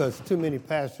Because too many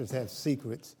pastors have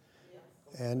secrets.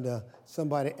 And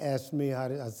somebody asked me,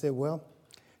 I said, well,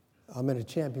 I'm in a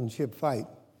championship fight.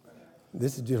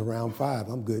 This is just round 5.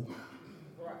 I'm good.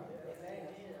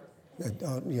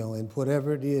 And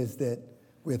whatever it is that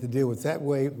we have to deal with. That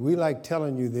way, we like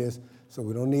telling you this, so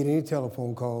we don't need any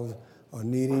telephone calls or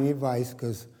need any advice,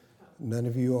 because none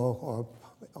of you are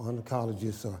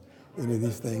oncologist or any of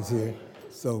these things here.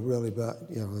 So really,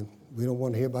 we don't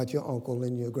want to hear about your uncle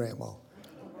and your grandma.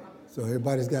 So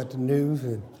everybody's got the news,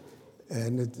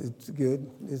 and it's good.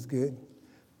 It's good.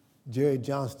 Jerry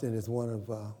Johnston is one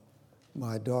of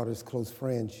my daughter's close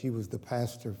friends. He was her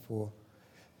pastor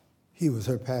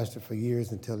for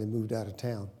years until he moved out of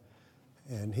town.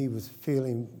 And he was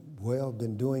feeling well,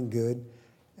 been doing good.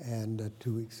 And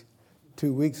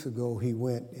 2 weeks ago, he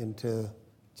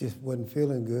just wasn't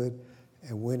feeling good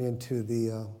and went into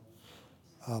the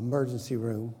emergency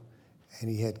room. And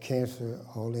he had cancer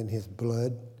all in his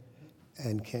blood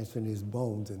and cancer in his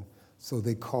bones. And so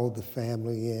they called the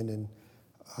family in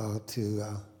and to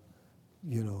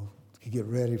get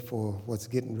ready for what's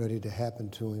getting ready to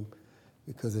happen to him,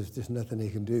 because there's just nothing they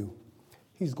can do.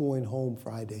 He's going home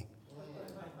Friday.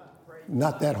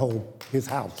 Not that home, his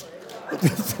house.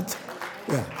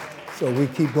 Yeah, so we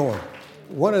keep going.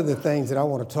 One of the things that I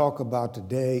want to talk about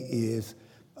today is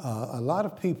a lot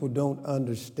of people don't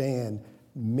understand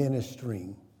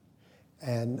ministering.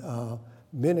 And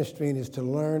ministering is to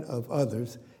learn of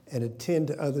others and attend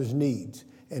to others' needs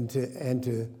and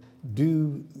to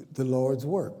do the Lord's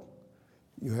work.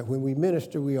 When we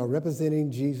minister, we are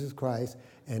representing Jesus Christ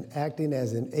and acting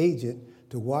as an agent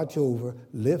to watch over,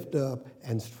 lift up,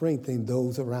 and strengthen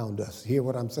those around us. Hear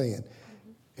what I'm saying?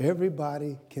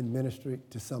 Everybody can minister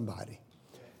to somebody.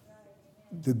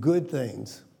 The good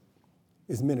things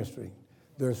is ministry.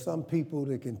 There are some people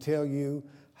that can tell you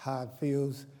how it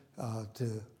feels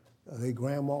to their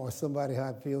grandma or somebody, how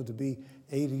it feels to be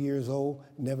 80 years old,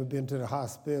 never been to the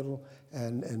hospital,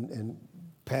 and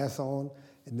pass on.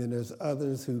 And then there's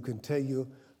others who can tell you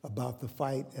about the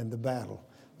fight and the battle.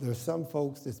 There's some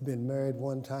folks that's been married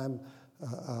one time,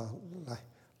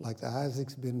 like the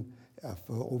Isaac's been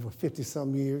for over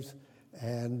 50-some years,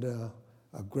 and a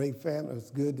great family.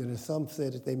 It's good. And some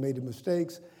said that they made the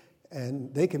mistakes,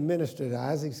 and they can minister. The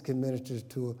Isaacs can minister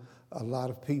to a lot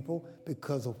of people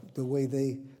because of the way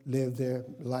they lived their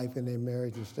life in their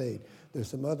marriage and stayed. There's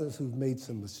some others who've made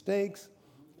some mistakes,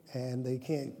 and they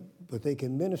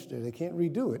can minister. They can't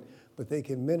redo it, but they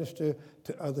can minister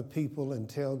to other people and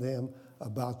tell them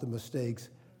about the mistakes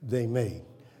they made.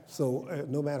 So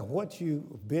no matter what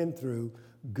you've been through,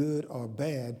 good or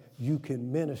bad, you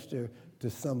can minister to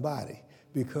somebody,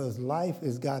 because life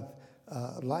has got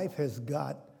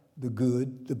the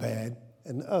good, the bad,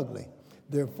 and the ugly.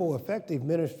 Therefore, effective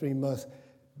ministry must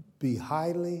be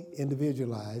highly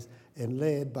individualized and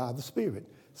led by the Spirit.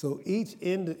 So each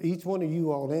one of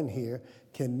you all in here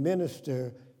can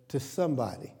minister to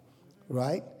somebody,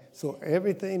 right? So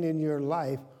everything in your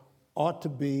life ought to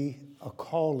be a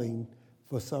calling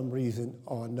for some reason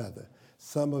or another.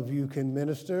 Some of you can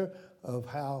minister of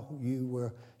how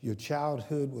your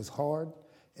childhood was hard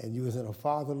and you was in a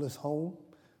fatherless home,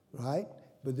 right?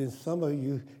 But then some of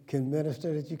you can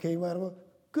minister that you came out of a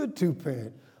good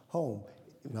 2-parent home.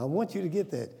 And I want you to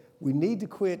get that. We need to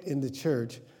quit in the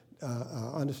church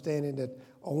understanding that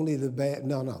only the bad.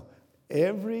 No.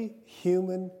 Every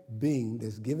human being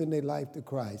that's given their life to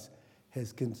Christ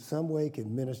some way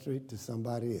can minister it to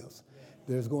somebody else.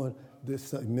 There's going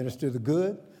to minister the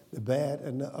good, the bad,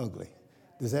 and the ugly.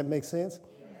 Does that make sense?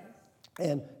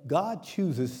 And God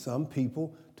chooses some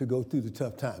people to go through the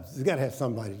tough times. He's got to have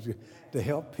somebody to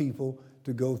help people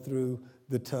to go through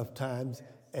the tough times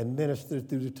and minister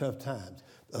through the tough times.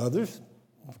 Others,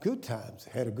 good times,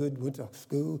 went to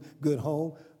school, good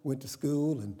home, went to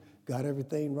school and got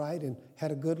everything right and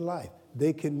had a good life.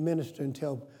 They can minister and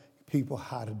tell people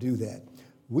how to do that.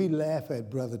 We laugh at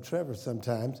Brother Trevor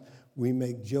sometimes. We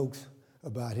make jokes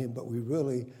about him, but we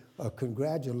really are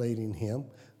congratulating him.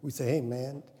 We say, hey,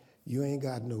 man, you ain't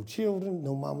got no children,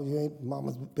 you ain't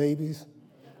mama's babies.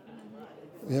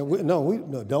 Yeah,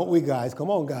 don't we, guys? Come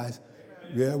on, guys.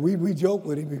 Yeah, we joke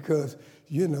with him because,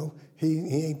 he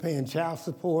ain't paying child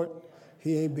support.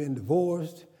 He ain't been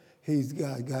divorced. He's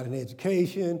got an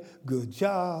education, good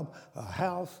job, a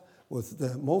house.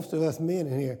 Most of us men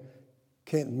in here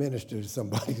can't minister to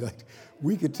somebody like that.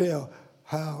 We could tell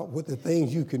what the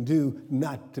things you can do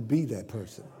not to be that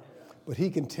person. But he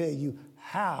can tell you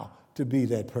how to be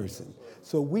that person.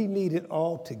 So we need it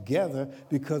all together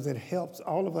because it helps,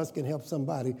 all of us can help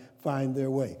somebody find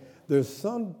their way. There's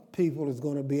some people that's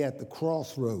going to be at the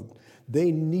crossroad.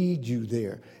 They need you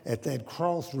there at that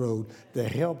crossroad to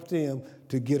help them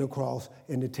to get across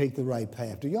and to take the right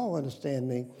path. Do y'all understand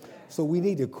me? So we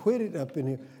need to quit it up in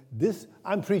here.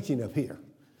 I'm preaching up here.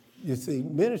 You see,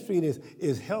 ministry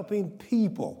is helping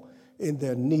people in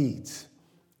their needs.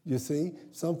 You see,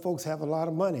 some folks have a lot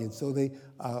of money, and so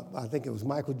I think it was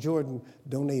Michael Jordan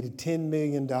donated $10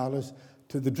 million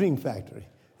to the Dream Factory.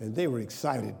 And they were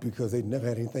excited because they'd never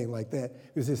had anything like that.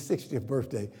 It was his 60th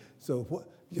birthday. So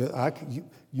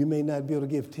you may not be able to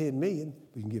give $10 million,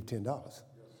 but you can give $10.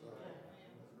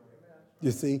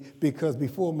 You see, because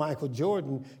before Michael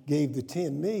Jordan gave the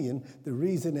 $10 million, the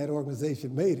reason that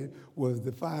organization made it was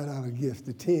the $5 gifts,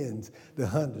 the tens, the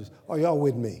hundreds. Are y'all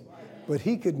with me? But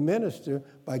he could minister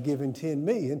by giving $10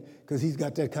 million because he's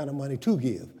got that kind of money to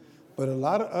give. But a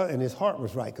lot of, and his heart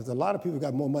was right, because a lot of people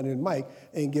got more money than Mike,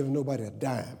 ain't giving nobody a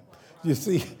dime. You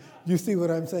see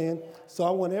what I'm saying? So I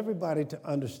want everybody to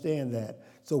understand that.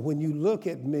 So when you look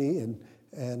at me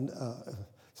and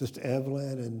Sister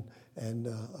Evelyn and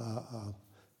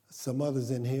some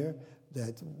others in here,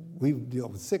 that we deal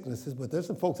with sicknesses, but there's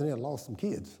some folks in here that lost some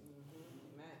kids.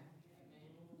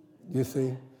 You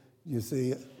see,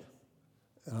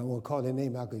 and I won't call their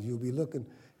name out because you'll be looking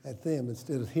at them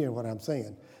instead of hearing what I'm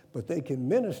saying. But they can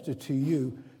minister to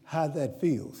you how that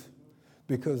feels.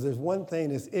 Because there's one thing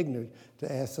that's ignorant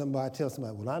to ask somebody, tell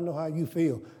somebody, well, I know how you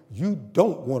feel. You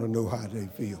don't want to know how they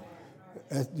feel.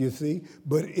 You see?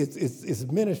 But it's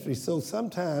ministry. So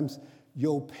sometimes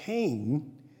your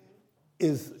pain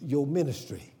is your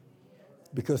ministry.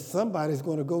 Because somebody's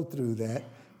going to go through that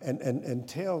and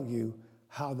tell you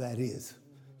how that is.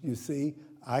 You see,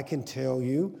 I can tell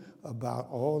you about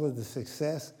all of the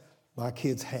success my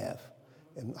kids have.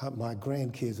 And my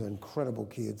grandkids are incredible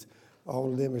kids.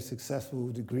 All of them are successful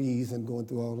with degrees and going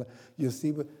through all that. You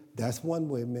see, but that's one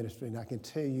way of ministering. I can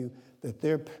tell you that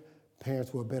their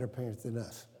parents were better parents than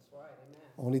us. That's right,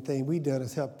 amen. Only thing we done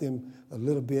is help them a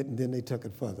little bit, and then they took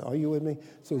it further. Are you with me?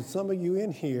 So some of you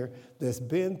in here that's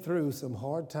been through some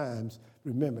hard times,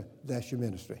 remember, that's your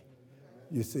ministry.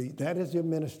 You see, that is your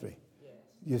ministry. Yes.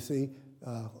 You see,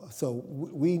 so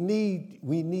we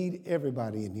need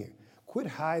everybody in here. Quit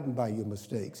hiding by your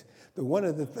mistakes. One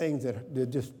of the things that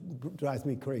just drives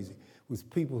me crazy was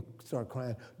people start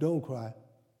crying. Don't cry.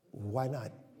 Why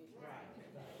not?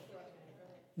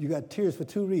 You got tears for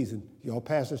two reasons. Your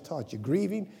pastors taught you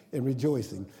grieving and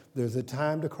rejoicing. There's a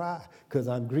time to cry because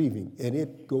I'm grieving, and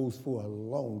it goes for a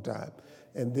long time.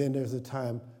 And then there's a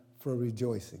time for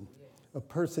rejoicing. A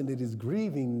person that is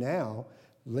grieving now,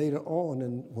 later on,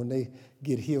 and when they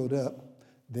get healed up,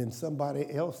 then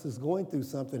somebody else is going through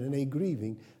something and they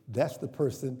grieving. That's the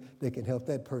person that can help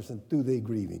that person through their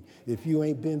grieving. If you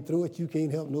ain't been through it, you can't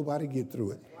help nobody get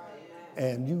through it.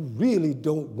 And you really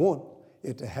don't want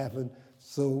it to happen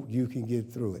so you can get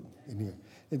through it in here.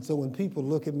 And so when people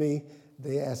look at me,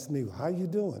 they ask me, well, how you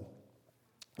doing?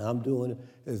 I'm doing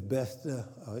as best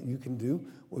you can do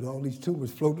with all these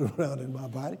tumors floating around in my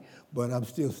body, but I'm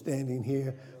still standing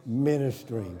here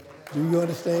ministering. Do you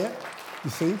understand? You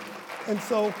see? And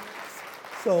so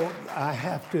I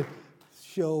have to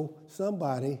show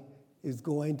somebody is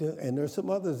going to, and there's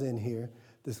some others in here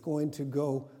that's going to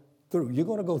go through. You're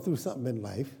going to go through something in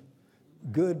life,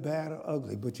 good, bad, or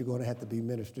ugly, but you're going to have to be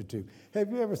ministered to.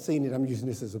 Have you ever seen it? I'm using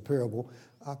this as a parable.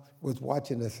 I was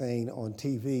watching a thing on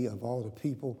TV of all the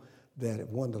people that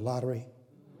won the lottery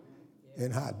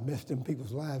and how it messed them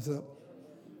people's lives up.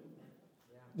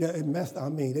 Yeah, it messed,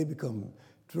 they become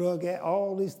drug,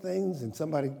 all these things, and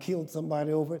somebody killed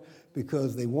somebody over it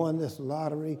because they won this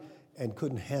lottery and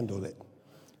couldn't handle it.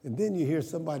 And then you hear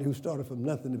somebody who started from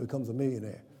nothing and becomes a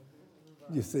millionaire.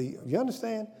 You see, you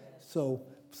understand? So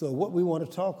what we want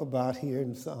to talk about here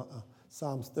in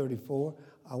Psalms 34,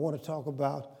 I want to talk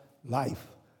about life.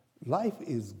 Life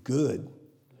is good.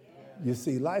 You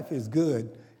see, life is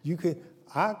good.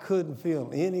 I couldn't feel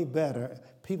any better.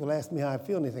 People ask me how I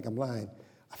feel and they think I'm lying.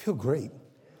 I feel great.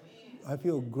 I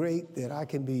feel great that I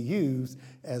can be used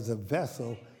as a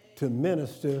vessel to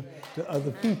minister to other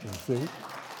people, see?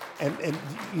 And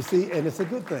you see, and it's a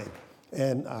good thing.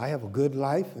 And I have a good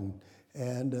life, and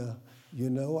I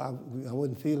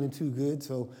wasn't feeling too good,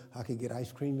 so I could get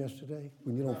ice cream yesterday.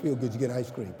 When you don't feel good, you get ice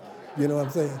cream. You know what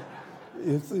I'm saying?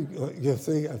 You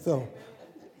see, so,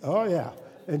 oh yeah.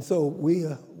 And so we,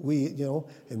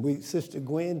 Sister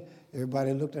Gwen,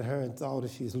 everybody looked at her and thought that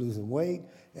she was losing weight.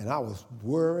 And I was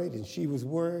worried, and she was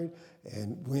worried,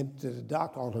 and went to the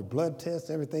doctor, all her blood tests,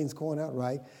 everything's going out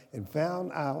right, and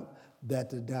found out that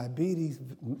the diabetes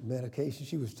medication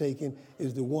she was taking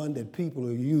is the one that people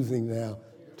are using now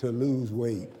to lose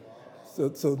weight.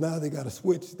 So now they got to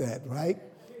switch that, right?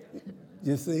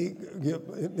 You see,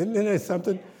 and then there's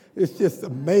something, it's just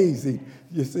amazing.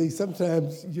 You see,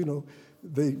 sometimes,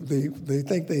 they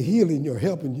think they're healing you or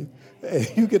helping you, and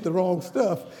you get the wrong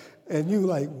stuff, and you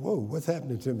like, whoa, what's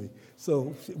happening to me?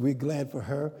 So we're glad for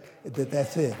her that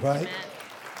that's it, right?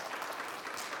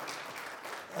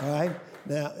 All right?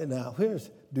 Now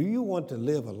do you want to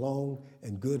live a long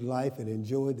and good life and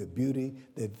enjoy the beauty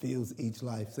that fills each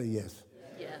life? Say yes.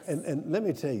 Yes. And let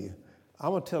me tell you,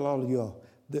 I'm going to tell all of y'all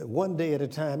that one day at a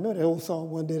time, remember that old song,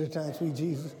 One Day at a Time, Sweet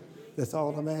Jesus? That's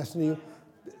all I'm asking you.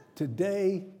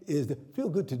 Today feel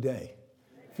good today.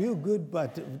 Feel good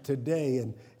about today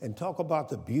and talk about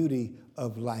the beauty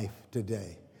of life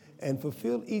today. And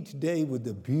fulfill each day with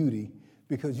the beauty,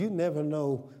 because you never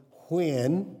know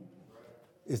when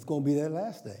it's going to be that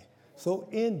last day. So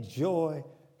enjoy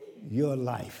your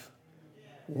life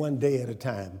one day at a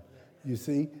time. You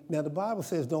see? Now, the Bible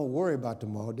says don't worry about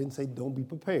tomorrow. It didn't say don't be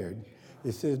prepared.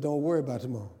 It says don't worry about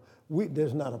tomorrow.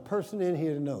 There's not a person in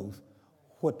here that knows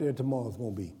what their tomorrow's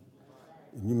going to be.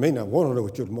 And you may not want to know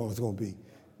what your tomorrow's going to be,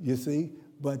 you see?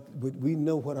 But we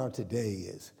know what our today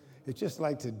is. It's just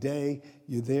like today,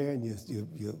 you're there and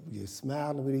you're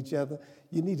smiling with each other.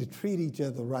 You need to treat each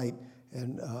other right.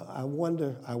 And I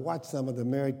watch some of the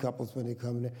married couples when they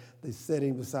come there, they're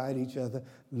sitting beside each other,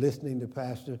 listening to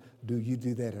Pastor. Do you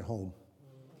do that at home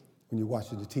when you're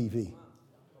watching the TV?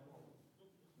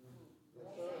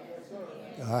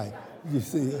 All right, you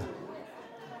see,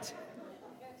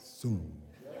 Zoom.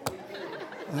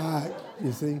 All right,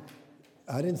 you see,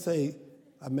 I didn't say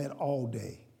I meant all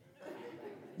day.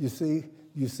 You see,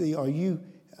 are you,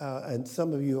 and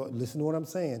some of you, listen to what I'm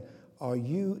saying, are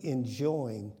you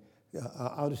enjoying,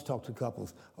 I'll just talk to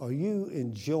couples, are you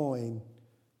enjoying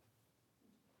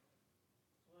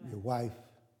your wife,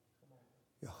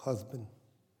 your husband,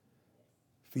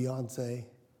 fiance,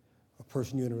 a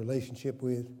person you're in a relationship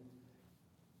with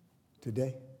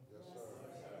today? Yes, sir.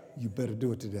 You better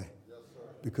do it today. Yes, sir.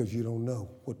 Because you don't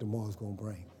know what tomorrow's going to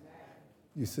bring.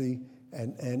 You see,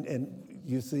 and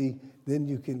you see, then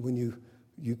you can, when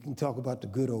you can talk about the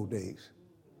good old days.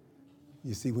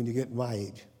 You see, when you get my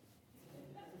age.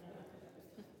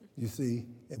 You see,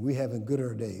 and we having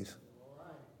gooder days.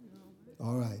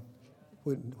 All right.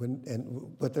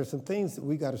 But there's some things that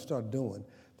we got to start doing.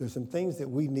 There's some things that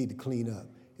we need to clean up.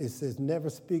 It says never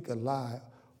speak a lie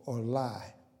or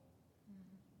lie.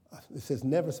 It says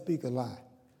never speak a lie.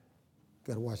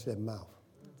 Got to watch that mouth.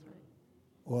 That's right.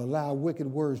 Or allow wicked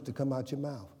words to come out your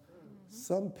mouth. Mm-hmm.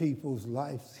 Some people's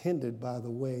life's hindered by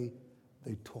the way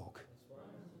they talk.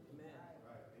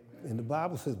 Right. And the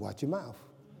Bible says watch your mouth.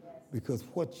 Because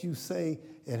what you say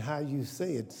and how you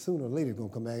say it, sooner or later, is going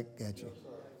to come back at you.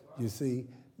 You see,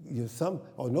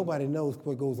 nobody knows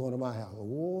what goes on in my house.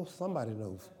 Oh, somebody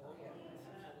knows.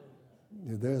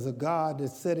 There's a God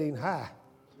that's sitting high.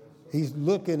 He's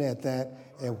looking at that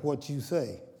and what you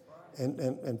say.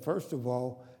 And first of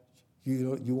all,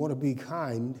 you want to be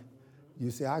kind.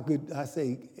 You say,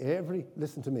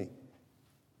 listen to me,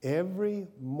 every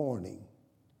morning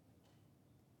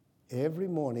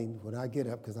when I get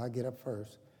up, because I get up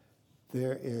first,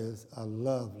 there is a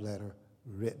love letter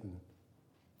written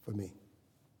for me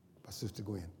by Sister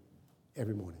Gwen.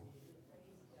 Every morning.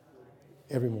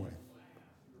 Every morning.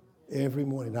 Every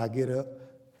morning I get up,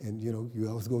 and you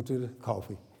always go to the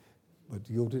coffee, but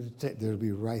you go to the there'll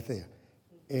be right there.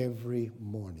 Every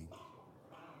morning.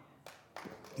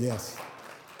 Yes.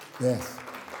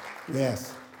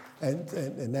 And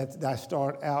that's, I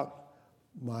start out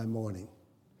my morning.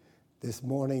 This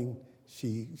morning,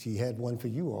 she had one for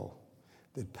you all,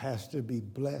 that Pastor be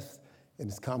blessed, and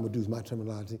it's common to use my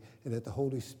terminology, and that the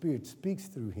Holy Spirit speaks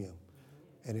through him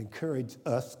and encourage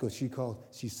us, because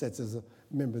she sets as a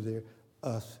member there,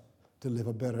 us to live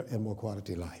a better and more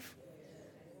quality life.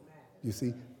 You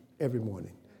see, every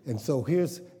morning. And so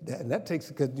here's that, and that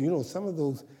takes, because some of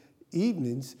those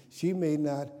evenings, she may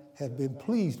not have been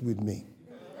pleased with me.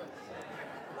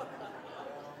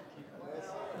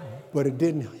 But it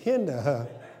didn't hinder her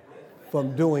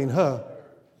from doing her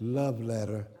love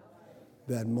letter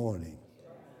that morning.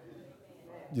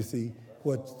 You see,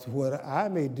 what I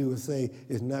may do is say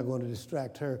is not going to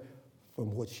distract her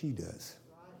from what she does.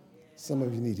 Some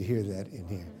of you need to hear that in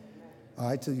here. All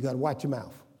right, so you got to watch your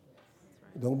mouth.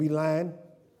 Don't be lying.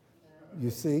 You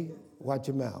see, watch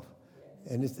your mouth.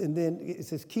 And then it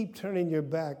says keep turning your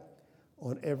back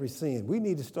on every sin. We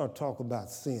need to start talking about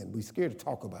sin. We're scared to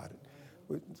talk about it.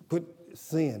 Quit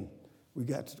sin. We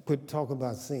got to quit talking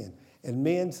about sin. And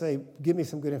men say, give me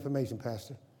some good information,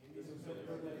 Pastor.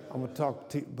 I'm going to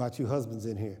talk about you husbands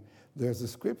in here. There's a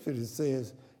scripture that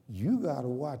says you got to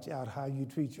watch out how you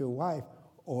treat your wife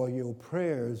or your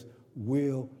prayers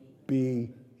will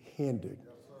be hindered.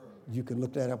 You can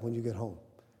look that up when you get home.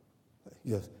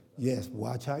 Yes,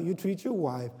 watch how you treat your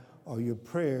wife or your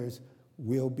prayers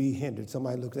will be hindered.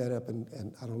 Somebody look that up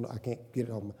and I don't know, I can't get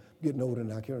it on. I'm getting older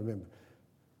now, I can't remember.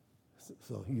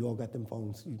 So you all got them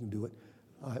phones, you can do it.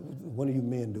 One of you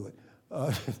men do it.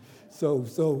 So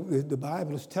the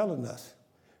Bible is telling us,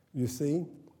 you see,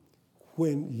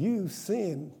 when you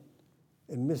sin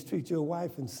and mistreat your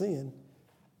wife and sin,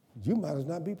 you might as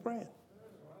well not be praying.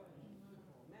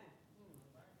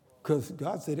 Because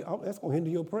God said, oh, that's going to hinder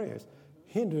your prayers.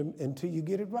 Hinder them until you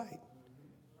get it right.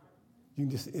 You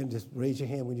can just raise your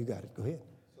hand when you got it. Go ahead.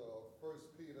 So 1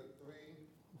 Peter 3,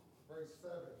 verse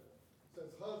 7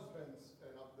 says, husbands,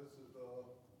 and this is the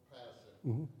Passion.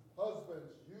 Mm-hmm.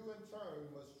 Husbands, you in turn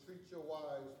must treat your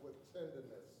wives with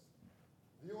tenderness,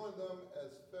 viewing them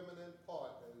as feminine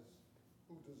partners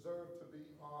who deserve to be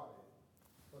honored,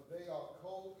 for they are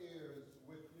co-heirs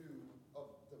with you of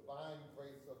divine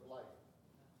grace of life,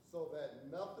 so that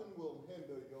nothing will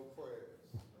hinder your prayers.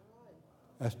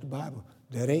 That's the Bible.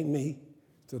 That ain't me.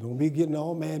 So don't be getting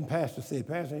all mad and Pastor said.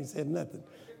 Pastor ain't said nothing,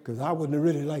 because I wouldn't have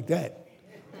really liked that.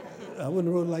 I wouldn't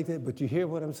have really liked that, but you hear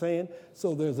what I'm saying?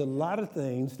 So there's a lot of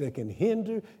things that can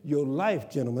hinder your life,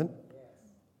 gentlemen.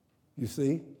 You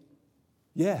see?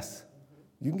 Yes.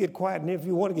 You can get quiet in here if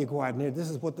you want to get quiet in here. This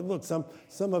is what the look. Some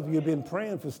of you have been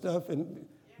praying for stuff, and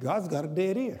God's got a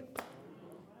dead ear.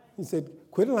 He said,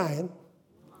 quit lying.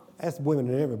 That's women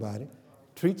and everybody.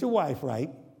 Treat your wife right,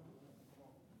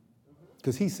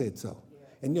 because he said so.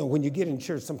 And, you know, when you get in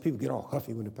church, some people get all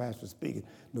huffy when the pastor's speaking.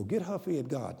 No, get huffy at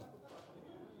God.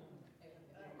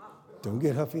 Don't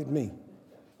get huffy at me,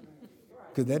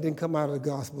 because that didn't come out of the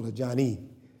gospel of Johnny.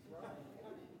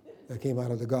 That came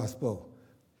out of the gospel.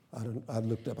 I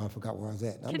looked up, I forgot where I was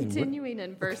at. Continuing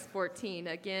in verse 14,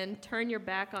 again, turn your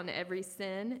back on every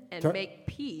sin and make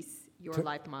peace your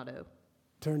life motto.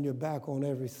 Turn your back on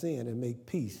every sin and make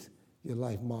peace your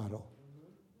life motto.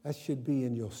 That should be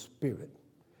in your spirit.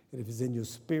 And if it's in your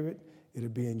spirit, it'll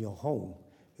be in your home.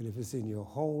 And if it's in your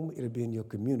home, it'll be in your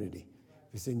community.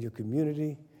 If it's in your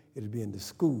community, it'll be in the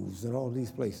schools and all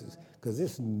these places. Because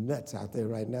it's nuts out there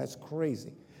right now. It's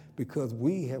crazy. Because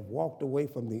we have walked away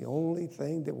from the only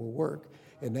thing that will work,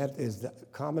 and that is the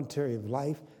commentary of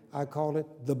life. I call it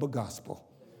the gospel.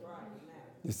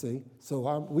 You see?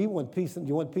 So we want peace.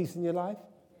 You want peace in your life?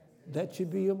 That should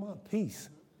be your mom. Peace.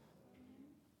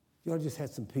 You ought to just have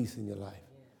some peace in your life.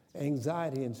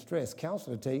 Anxiety and stress.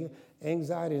 Counselor tell you,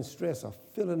 anxiety and stress are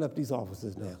filling up these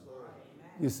offices now.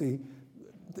 You see,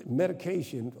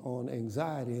 medication on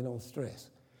anxiety and on stress.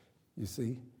 You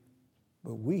see,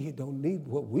 but we don't need,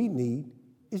 what we need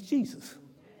is Jesus.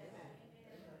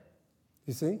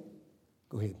 You see?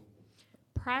 Go ahead.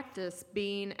 Practice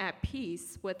being at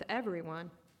peace with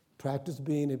everyone. Practice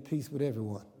being at peace with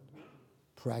everyone.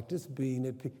 Practice being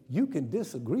at peace. You can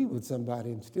disagree with somebody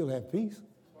and still have peace.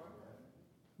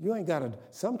 You ain't got to.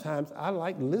 Sometimes I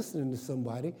like listening to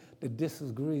somebody that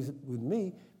disagrees with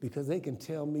me, because they can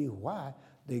tell me why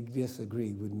they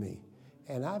disagree with me.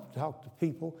 And I've talked to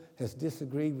people that's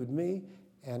disagreed with me,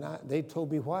 and they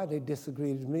told me why they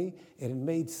disagreed with me, and it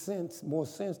made sense, more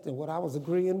sense than what I was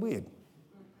agreeing with.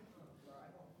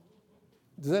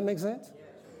 Does that make sense? Yes.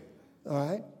 All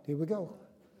right, here we go.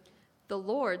 The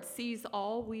Lord sees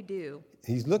all we do.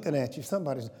 He's looking at you.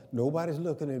 Nobody's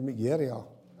looking at me. Yeah, they are.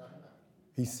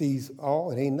 He sees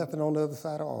all. It ain't nothing on the other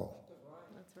side of all.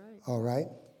 That's right. All right?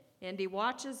 And he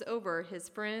watches over his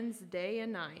friends day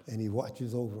and night. And he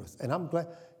watches over us. And I'm glad.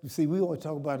 You see, we always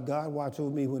talk about God watch over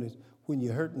me when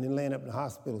you're hurting and laying up in the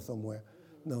hospital somewhere.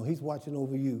 No, he's watching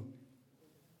over you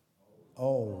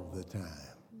all the time.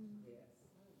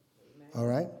 All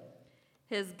right?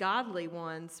 His godly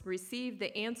ones receive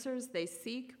the answers they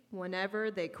seek whenever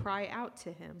they cry out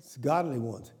to him. It's godly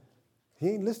ones. He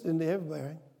ain't listening to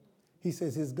everybody. He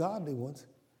says his godly ones.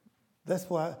 That's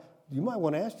why you might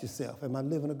want to ask yourself, am I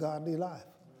living a godly life?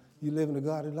 You living a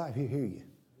godly life, he'll hear you.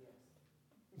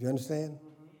 You understand?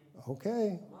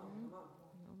 Okay.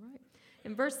 All right.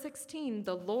 In verse 16,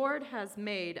 the Lord has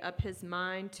made up his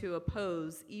mind to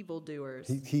oppose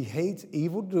evildoers. He hates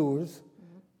evildoers.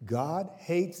 God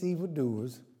hates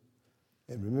evildoers.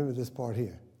 And remember this part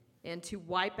here. And to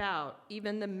wipe out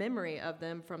even the memory of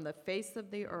them from the face of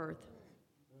the earth.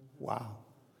 Wow.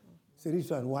 See, he's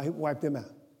trying to wipe them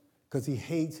out, because he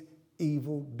hates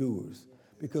evildoers.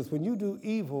 Because when you do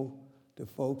evil to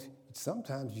folks,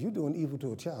 sometimes you're doing evil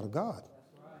to a child of God.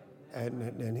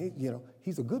 And he,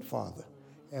 he's a good father.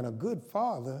 And a good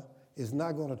father is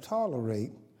not going to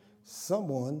tolerate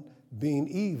someone being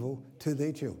evil to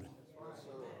their children.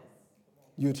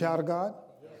 You a child of God?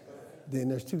 Then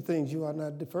there's two things you are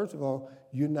not. First of all,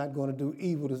 you're not going to do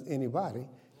evil to anybody,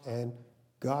 and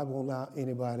God won't allow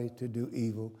anybody to do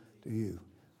evil to you.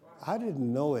 I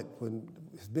didn't know it when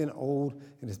it's been old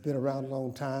and it's been around a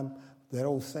long time. That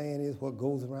old saying is, what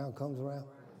goes around comes around.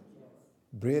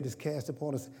 Bread is cast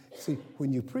upon us. See,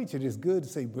 when you preach it, it's good to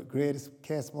say bread is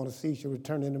cast upon the sea, shall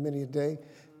return in a many a day.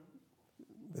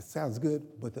 That sounds good,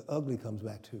 but the ugly comes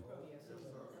back too.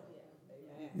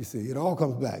 You see, it all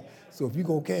comes back. So if you're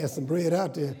going to cast some bread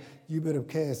out there, you better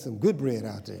cast some good bread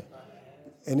out there.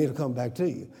 And it'll come back to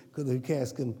you. Because if you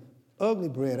cast some ugly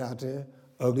bread out there,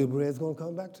 ugly bread's going to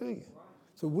come back to you.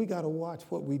 So we got to watch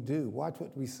what we do, watch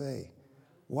what we say,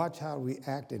 watch how we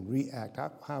act and react,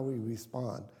 how we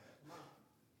respond.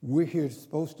 We're here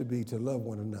supposed to be to love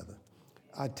one another.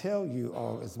 I tell you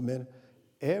all as men,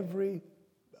 every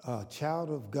child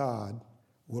of God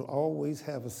will always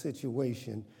have a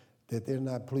situation that they're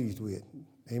not pleased with.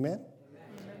 Amen?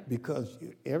 Amen. Because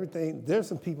everything, there's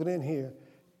some people in here,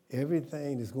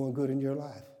 everything is going good in your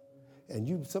life.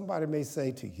 And somebody may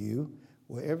say to you,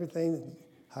 well, everything,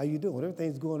 how you doing?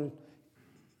 Everything's going,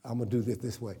 I'm going to do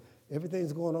this way.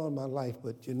 Everything's going on in my life,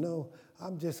 but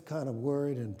I'm just kind of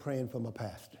worried and praying for my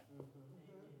pastor.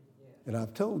 And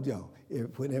I've told y'all,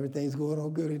 when everything's going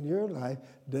on good in your life,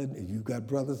 you've got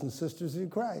brothers and sisters in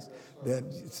Christ.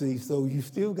 So you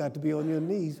still got to be on your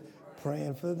knees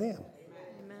praying for them.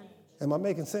 Amen. Am I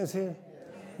making sense here?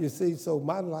 You see, so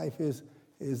my life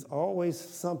is always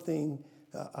something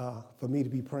for me to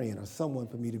be praying, or someone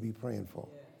for me to be praying for.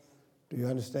 Do you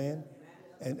understand?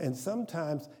 And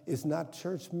sometimes it's not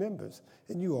church members.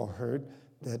 And you all heard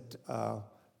that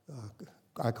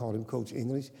I called him Coach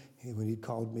English. When he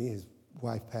called me, his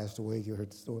wife passed away. You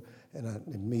heard the story.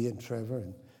 And me and Trevor,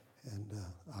 and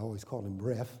I always call him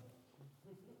Ref.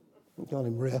 I call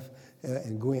him Ref.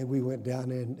 And Gwen, we went down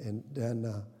there and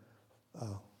done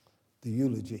the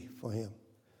eulogy for him.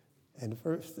 And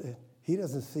first, he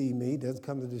doesn't see me, doesn't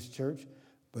come to this church,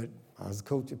 but I was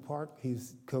coach at Park. He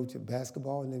was coach at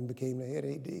basketball and then became the head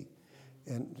AD.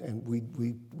 And we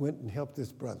went and helped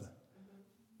this brother,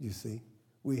 you see.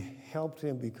 We helped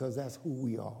him because that's who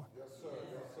we are. Yes, sir.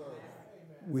 Yes, sir.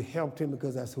 We helped him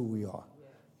because that's who we are,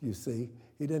 you see.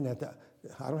 He doesn't have to,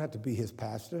 I don't have to be his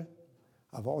pastor.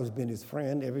 I've always been his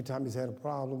friend. Every time he's had a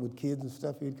problem with kids and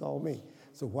stuff, he'd call me.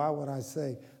 So why would I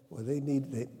say, well,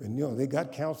 they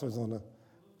got counselors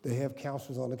they have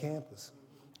counselors on the campus,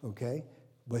 okay?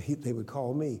 But they would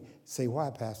call me, say, why,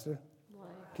 Pastor? Why?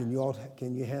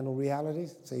 Can you handle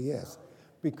realities? Say yes.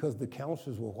 Because the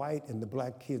counselors were white and the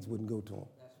black kids wouldn't go to them.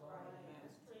 That's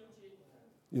right.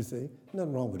 You see?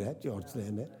 Nothing wrong with that. You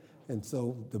understand that? And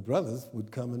so the brothers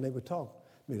would come and they would talk.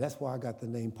 I mean, that's why I got the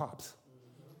name Pops.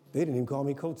 They didn't even call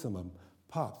me Coach, some of them.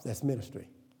 Pops, that's ministry.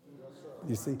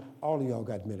 You see, all of y'all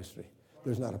got ministry.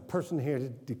 There's not a person here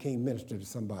that can't minister to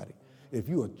somebody. If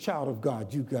you're a child of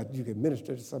God, you can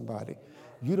minister to somebody.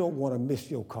 You don't want to miss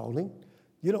your calling.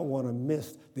 You don't want to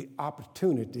miss the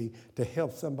opportunity to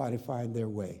help somebody find their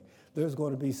way. There's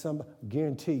going to be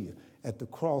guarantee you, at the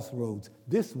crossroads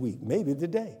this week, maybe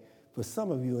today. For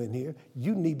some of you in here,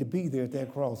 you need to be there at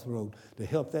that crossroad to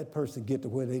help that person get to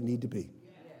where they need to be.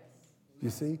 You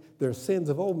see, there are sins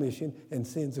of omission and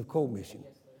sins of commission.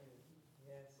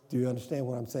 Do you understand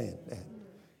what I'm saying?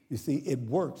 You see, it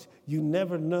works. You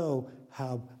never know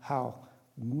how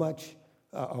much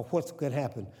or what's going to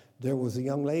happen. There was a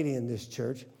young lady in this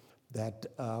church that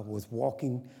was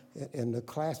walking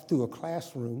through a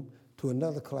classroom to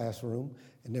another classroom,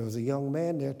 and there was a young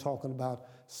man there talking about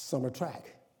summer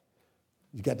track.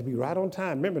 You got to be right on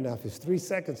time. Remember now, if it's 3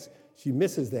 seconds, she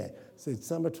misses that. Said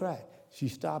summer track. She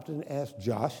stopped and asked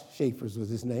Josh, Schaefer's was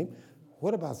his name,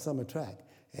 what about summer track?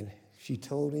 And he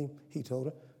told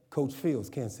her, Coach Fields,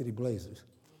 Kansas City Blazers.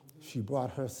 She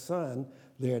brought her son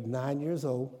there at 9 years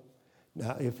old.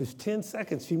 Now, if it's 10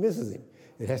 seconds, she misses him.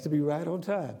 It has to be right on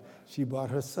time. She brought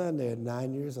her son there at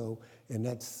 9 years old, and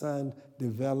that son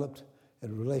developed a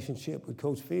relationship with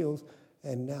Coach Fields,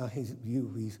 and now he's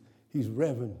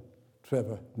Reverend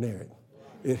Trevor Narrett.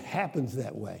 It happens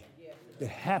that way. It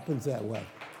happens that way.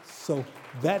 So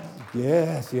that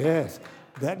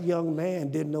young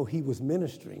man didn't know he was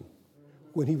ministering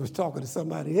when he was talking to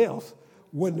somebody else.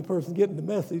 Wasn't the person getting the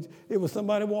message, it was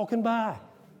somebody walking by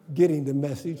getting the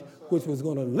message, which was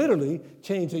going to literally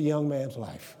change a young man's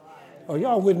life. Are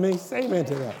y'all with me? Say amen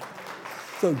to that.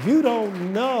 So you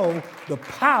don't know the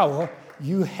power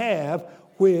you have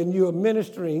when you're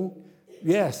ministering.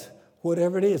 Yes,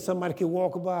 whatever it is, somebody can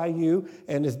walk by you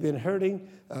and it's been hurting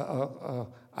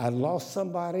I lost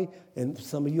somebody, and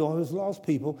some of you all who's lost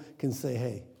people can say,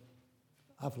 hey,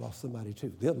 I've lost somebody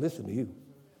too. They'll listen to you.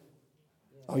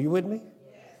 Are you with me?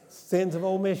 Yes. Sins of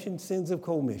omission, sins of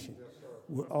commission. Yes,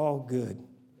 we're all good.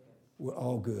 We're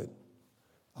all good.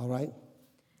 All right?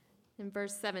 In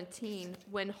verse 17,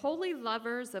 when holy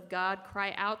lovers of God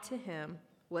cry out to him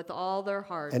with all their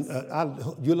hearts. And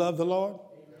you love the Lord?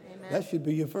 Amen. That should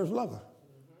be your first lover.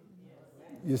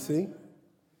 You see?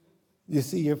 You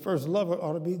see, your first lover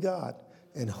ought to be God.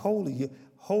 And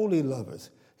holy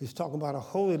lovers. He's talking about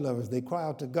holy lovers. They cry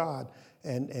out to God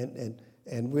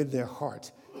and with their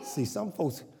hearts. See, some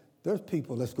folks, there's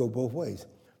people, let's go both ways.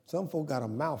 Some folk got a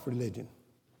mouth religion.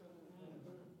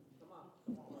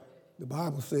 The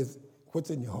Bible says, what's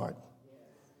in your heart?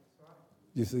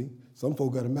 You see, some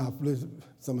folk got a mouth religion.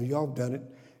 Some of y'all have done it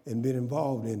and been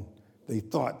involved in. They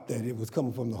thought that it was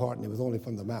coming from the heart and it was only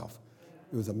from the mouth.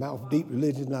 It was a mouth deep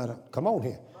religion, not a, come on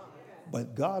here.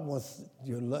 But God wants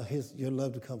your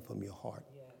love to come from your heart.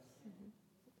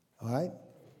 All right?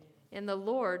 And the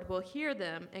Lord will hear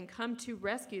them and come to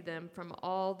rescue them from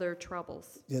all their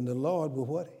troubles. And the Lord will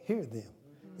what? Hear them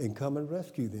and come and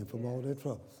rescue them from all their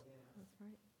troubles. That's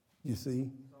right. You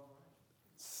see,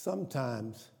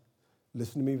 sometimes,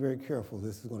 listen to me very careful.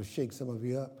 This is going to shake some of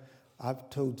you up. I've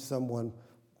told someone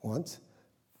once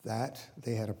that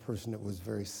they had a person that was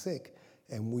very sick,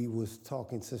 and we was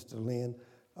talking, Sister Lynn,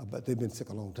 about they've been sick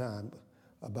a long time,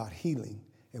 about healing.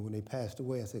 And when they passed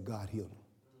away, I said, God healed them.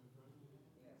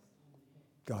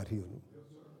 God healed them.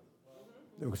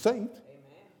 They were saved.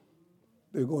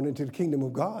 They were going into the kingdom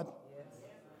of God.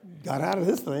 Got out of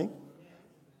this thing.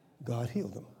 God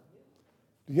healed them.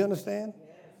 Do you understand?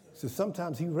 So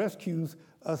sometimes he rescues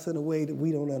us in a way that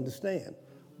we don't understand.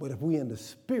 But if we in the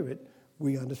spirit,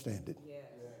 we understand it.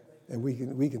 And we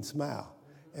can smile.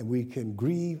 And we can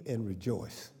grieve and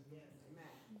rejoice.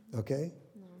 Okay?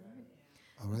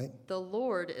 All right? The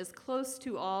Lord is close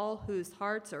to all whose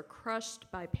hearts are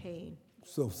crushed by pain.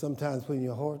 So sometimes when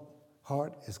your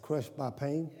heart is crushed by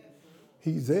pain,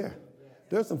 he's there.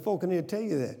 There's some folk in here tell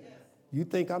you that. You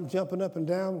think I'm jumping up and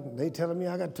down? They telling me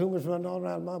I got tumors running all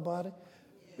around my body.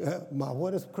 My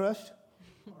what is crushed?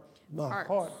 My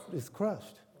heart is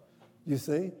crushed. You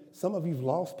see, some of you've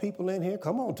lost people in here.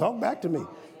 Come on, talk back to me.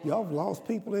 Y'all have lost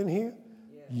people in here.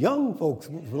 Young folks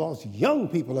have lost young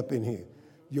people up in here.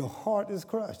 Your heart is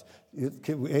crushed.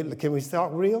 Can we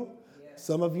talk real?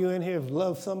 Some of you in here have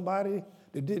loved somebody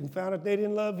that didn't find out they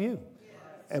didn't love you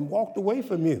and walked away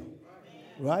from you,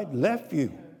 right? Left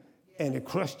you, and it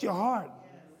crushed your heart.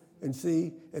 And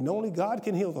see, and only God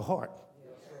can heal the heart.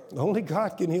 Only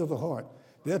God can heal the heart.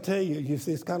 They'll tell you, you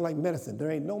see, it's kind of like medicine.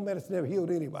 There ain't no medicine ever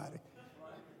healed anybody.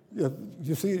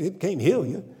 You see, it can't heal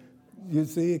you. You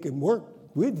see, it can work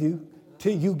with you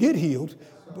till you get healed.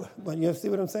 But you see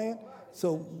what I'm saying?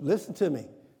 So listen to me.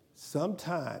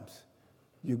 Sometimes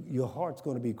your heart's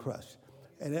going to be crushed.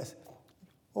 And that's,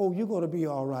 oh, you're going to be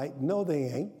all right. No, they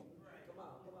ain't.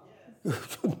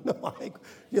 No, I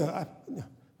ain't.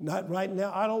 Not right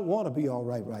now. I don't want to be all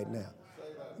right now.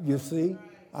 You see?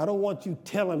 I don't want you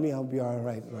telling me I'll be all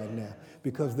right now.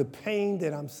 Because the pain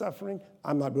that I'm suffering,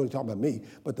 I'm not really talking about me,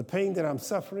 but the pain that I'm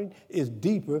suffering is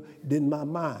deeper than my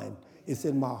mind. It's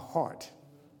in my heart.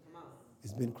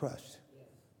 It's been crushed.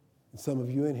 And some of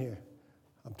you in here,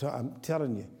 I'm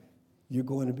telling you, you're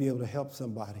going to be able to help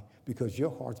somebody because your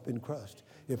heart's been crushed.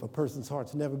 If a person's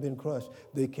heart's never been crushed,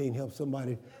 they can't help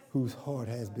somebody whose heart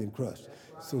has been crushed.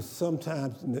 So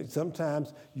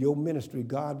sometimes your ministry,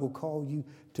 God will call you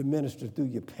to minister through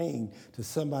your pain to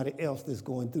somebody else that's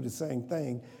going through the same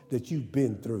thing that you've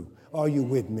been through. Are you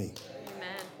with me?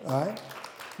 Amen. All right?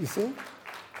 You see?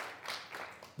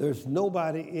 There's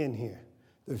nobody in here.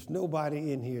 There's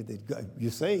nobody in here that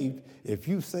you're saved. If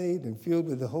you're saved and filled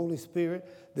with the Holy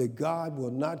Spirit, that God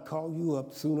will not call you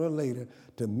up sooner or later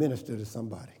to minister to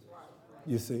somebody.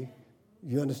 You see?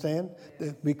 You understand?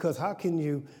 Because how can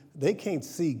you, they can't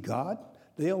see God.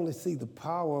 They only see the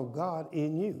power of God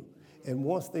in you. And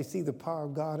once they see the power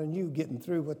of God in you getting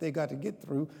through what they got to get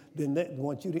through, then they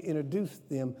want you to introduce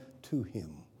them to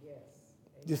him. Yes.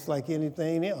 Just like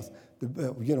anything else.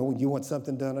 When you want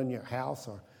something done on your house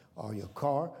or your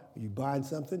car, or you buying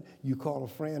something, you call a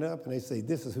friend up and they say,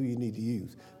 this is who you need to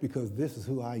use because this is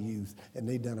who I use. And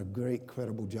they've done a great,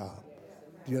 credible job.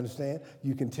 Do you understand?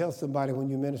 You can tell somebody when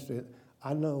you minister,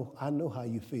 I know how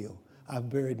you feel. I've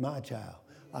buried my child.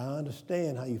 I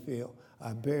understand how you feel.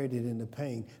 I buried it in the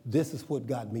pain. This is what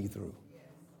got me through.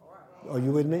 Are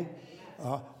you with me?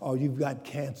 or you've got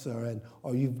cancer,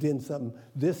 or you've done something.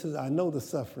 I know the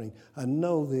suffering. I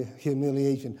know the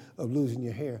humiliation of losing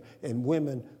your hair. And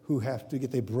women who have to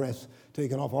get their breasts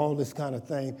taken off, all this kind of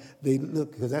thing, they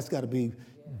look, because that's got to be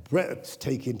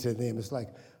breathtaking to them. It's like,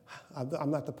 I'm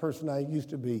not the person I used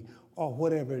to be, or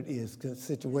whatever it is,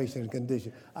 situation and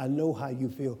condition. I know how you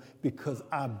feel because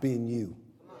I've been you.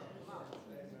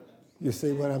 You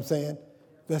see what I'm saying?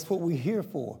 That's what we're here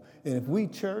for. And if we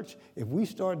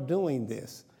start doing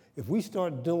this,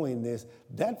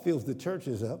 that fills the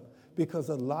churches up, because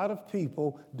a lot of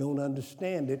people don't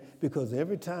understand it, because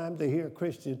every time they hear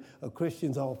a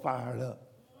Christian's all fired up.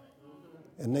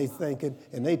 And they thinking,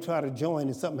 and they try to join,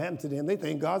 and something happens to them, they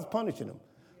think God's punishing them.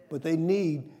 But they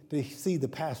need to see the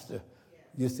pastor.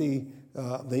 You see,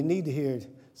 they need to hear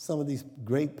some of these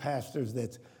great pastors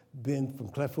that's been from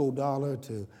Creflo Dollar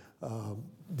to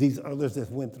these others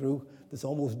that went through, that's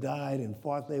almost died and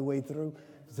fought their way through,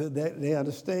 so that they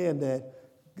understand that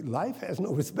life has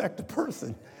no respect to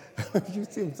person. You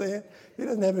see what I'm saying? It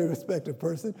doesn't have any respect to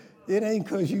person. It ain't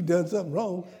because you done something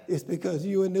wrong. It's because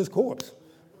you in this course.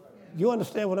 You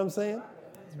understand what I'm saying?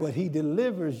 But he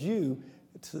delivers you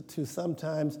to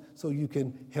sometimes so you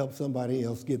can help somebody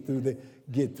else get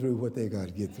through what they got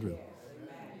to get through.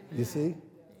 You see?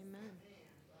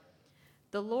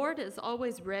 The Lord is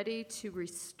always ready to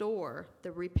restore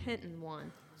the repentant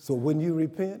one. So when you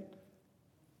repent,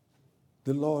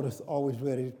 the Lord is always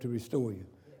ready to restore you.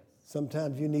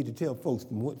 Sometimes you need to tell folks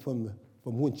from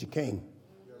whence you came.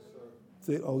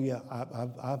 Say, oh yeah,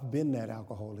 I've been that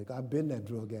alcoholic. I've been that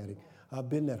drug addict. I've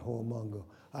been that whoremonger.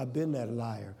 I've been that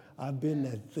liar. I've been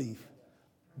that thief.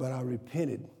 But I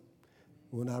repented.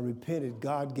 When I repented,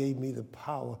 God gave me the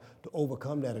power to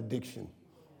overcome that addiction.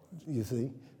 You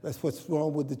see? That's what's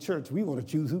wrong with the church. We want to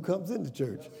choose who comes in the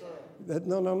church.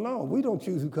 No. We don't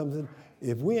choose who comes in.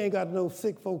 If we ain't got no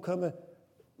sick folk coming,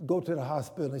 go to the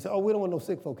hospital and say, oh, we don't want no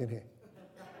sick folk in here.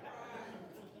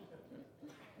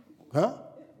 Huh?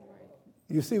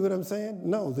 You see what I'm saying?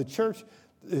 No, the church,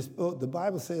 the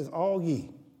Bible says, all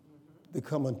ye that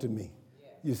come unto me.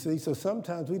 You see, so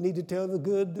sometimes we need to tell the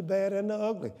good, the bad, and the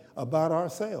ugly about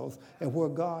ourselves and where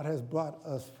God has brought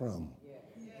us from.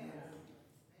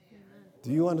 Do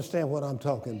you understand what I'm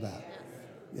talking about?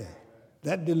 Yeah.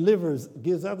 That delivers,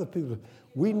 gives other people.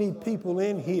 We need people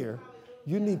in here.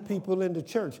 You need people in the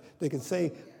church that can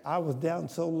say, I was down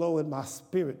so low in my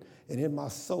spirit and in my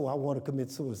soul, I want to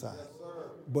commit suicide.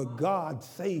 But God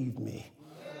saved me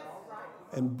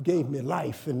and gave me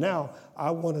life. And now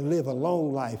I want to live a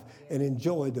long life and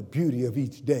enjoy the beauty of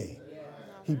each day.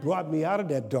 He brought me out of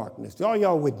that darkness. Are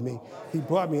y'all with me? He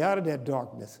brought me out of that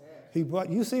darkness.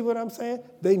 You see what I'm saying?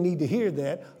 They need to hear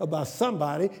that about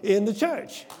somebody in the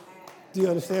church. Do you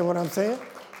understand what I'm saying?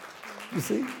 You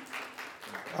see?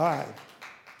 All right.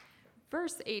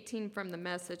 Verse 18 from the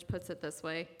Message puts it this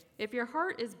way. If your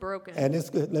heart is broken. And it's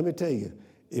good. Let me tell you,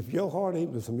 if your heart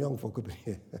ain't, there's some young folk up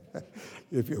here.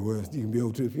 You can be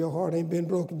able to. If your heart ain't been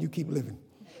broken, you keep living.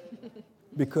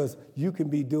 Because you can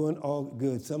be doing all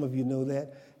good. Some of you know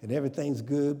that, and everything's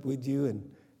good with you,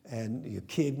 and your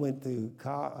kid went through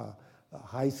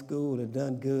high school and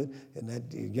done good, and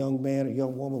that young man or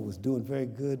young woman was doing very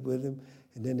good with him,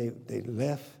 and then they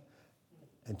left,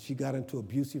 and she got into an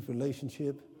abusive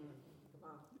relationship,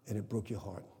 and it broke your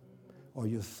heart. Or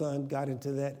your son got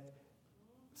into that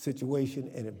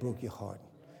situation, and it broke your heart.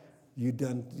 You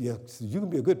can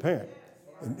be a good parent,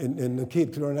 and the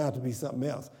kid turn out to be something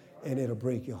else, and it'll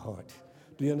break your heart.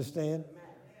 Do you understand?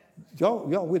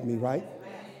 Y'all with me, right?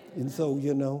 And so,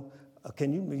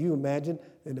 can you imagine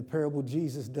in the parable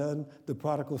Jesus done, the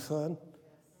prodigal son?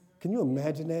 Can you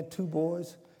imagine that? Two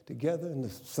boys together, and the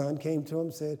son came to him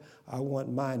and said, I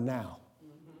want mine now.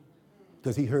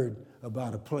 Because he heard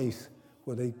about a place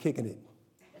where they kicking it.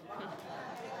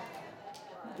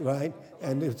 Right?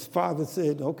 And his father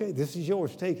said, okay, this is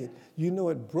yours, take it.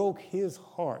 It broke his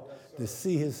heart to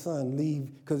see his son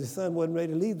leave, because his son wasn't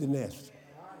ready to leave the nest.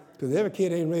 Because every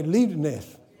kid ain't ready to leave the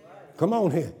nest. Come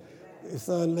on here. His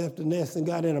son left the nest and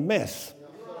got in a mess.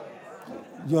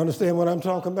 You understand what I'm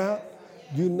talking about?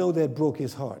 That broke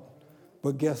his heart.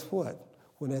 But guess what?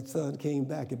 When that son came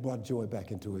back, it brought joy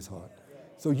back into his heart.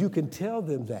 So you can tell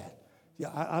them that. Yeah,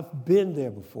 I've been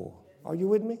there before. Are you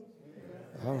with me?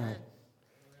 All right.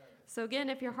 So again,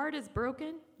 if your heart is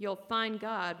broken, you'll find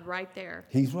God right there.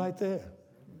 He's right there.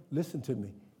 Listen to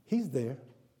me. He's there.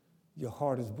 Your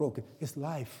heart is broken. It's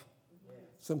life.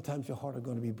 Sometimes your heart is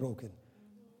going to be broken.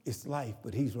 It's life,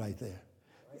 but he's right there.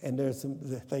 And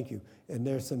thank you. And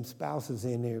there's some spouses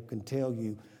in there who can tell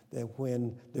you that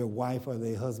when their wife or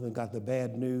their husband got the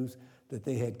bad news that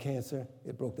they had cancer,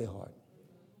 it broke their heart.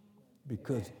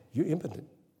 because you're impotent.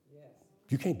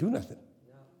 You can't do nothing.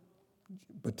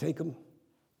 But take them.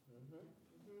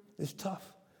 It's tough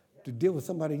to deal with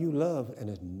somebody you love, and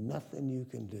there's nothing you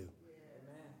can do.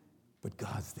 But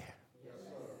God's there.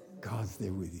 God's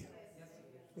there with you.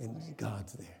 And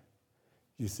God's there.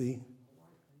 You see?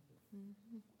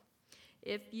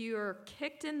 If you're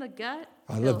kicked in the gut,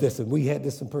 I love this. And we had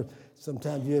this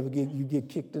sometimes you get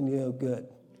kicked in the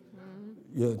gut.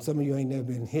 Some of you ain't never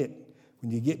been hit.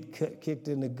 When you get kicked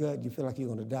in the gut, you feel like you're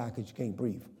going to die because you can't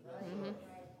breathe.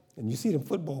 And you see them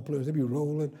football players, they be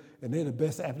rolling, and they're the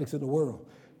best athletes in the world.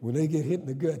 When they get hit in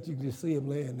the gut, you can just see them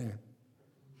laying there.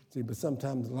 See, but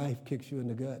sometimes life kicks you in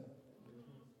the gut.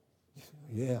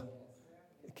 Yeah,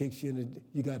 it kicks you in the,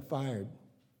 you got fired.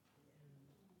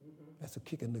 That's a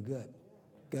kick in the gut.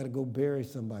 Got to go bury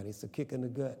somebody. It's a kick in the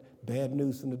gut. Bad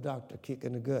news from the doctor, kick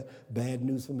in the gut. Bad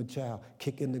news from a child,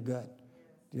 kick in the gut.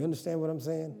 Do you understand what I'm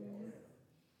saying?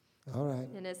 All right.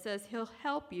 And it says he'll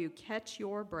help you catch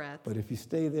your breath. But if you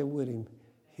stay there with him,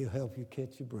 he'll help you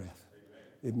catch your breath.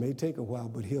 It may take a while,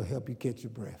 but he'll help you catch your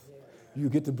breath. You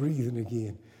get to breathing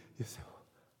again. You say,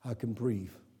 I can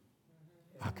breathe.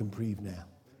 I can breathe now.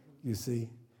 You see,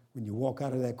 when you walk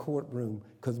out of that courtroom,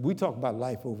 because we talk about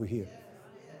life over here,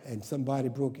 and somebody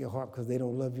broke your heart because they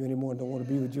don't love you anymore and don't want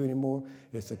to be with you anymore,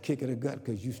 it's a kick in the gut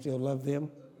because you still love them.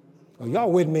 Are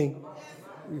y'all with me?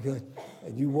 Because,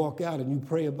 and you walk out and you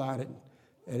pray about it,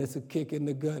 and it's a kick in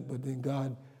the gut, but then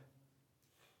God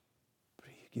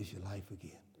gives you life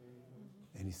again.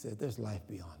 And he said, there's life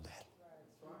beyond that.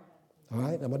 All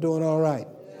right? Am I doing all right?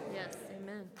 Yes,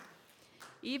 amen.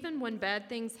 Even when bad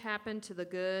things happen to the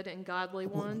good and godly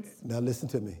ones. Now listen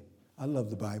to me. I love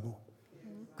the Bible.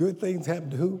 Good things happen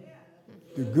to who?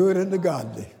 The good and the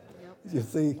godly. Yep.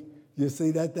 You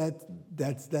see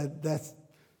that's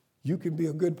you can be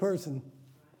a good person,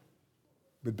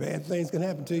 but bad things can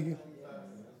happen to you.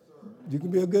 You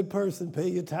can be a good person, pay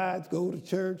your tithes, go to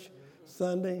church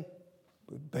Sunday,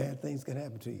 but bad things can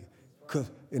happen to you.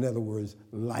 Because, in other words,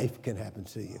 life can happen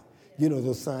to you. You know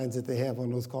those signs that they have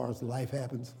on those cars, life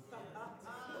happens?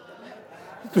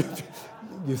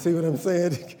 You see what I'm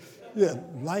saying? Yeah,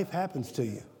 life happens to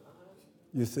you.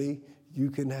 You see,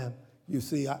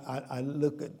 I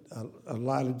look at a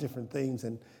lot of different things,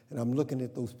 and I'm looking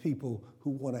at those people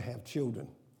who want to have children,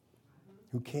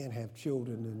 who can't have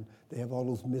children, and they have all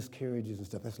those miscarriages and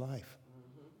stuff. That's life.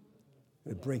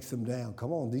 It breaks them down.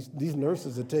 Come on, these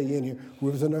nurses will tell you in here,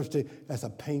 whoever's a nurse, tell you, that's a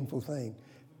painful thing.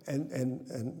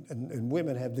 And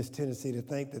women have this tendency to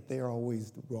think that they're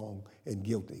always wrong and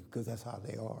guilty because that's how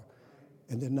they are.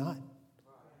 And they're not.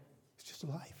 It's just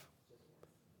life.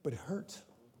 But it hurts.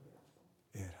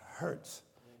 It hurts.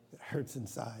 It hurts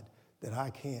inside that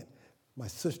I can't. My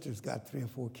sister's got 3 or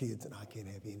 4 kids and I can't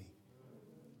have any. It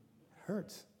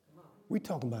hurts. We're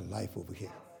talking about life over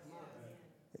here.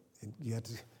 And you have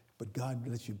to, but God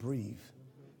lets you breathe.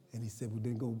 And he said, well,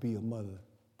 then go be a mother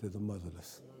to the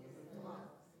motherless.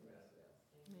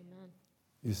 Amen.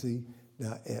 You see,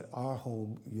 now at our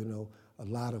home, you know, a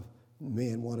lot of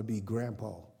men want to be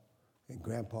grandpa, and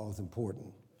grandpa is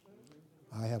important.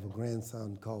 I have a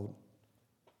grandson called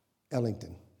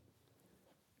Ellington.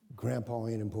 Grandpa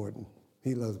ain't important.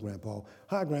 He loves Grandpa.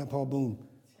 Hi, Grandpa Boone.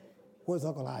 Where's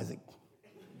Uncle Isaac?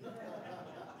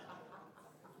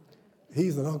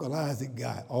 He's an Uncle Isaac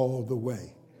guy all the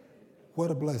way.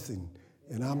 What a blessing.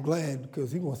 And I'm glad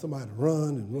because he wants somebody to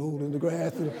run and roll in the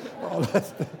grass and all that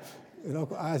stuff. And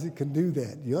Uncle Isaac can do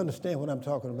that. You understand what I'm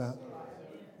talking about?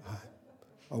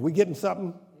 Are we getting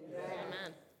something?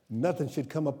 Amen. Nothing should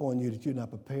come up on you that you're not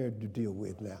prepared to deal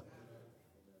with now.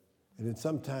 And then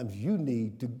sometimes you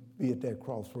need to be at that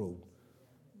crossroad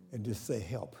and just say,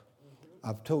 help.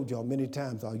 I've told y'all many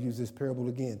times, I'll use this parable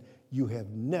again. You have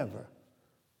never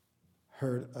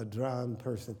heard a drowned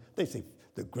person. They say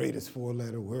the greatest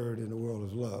 4-letter word in the world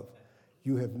is love.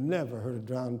 You have never heard a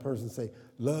drowned person say,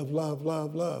 love, love,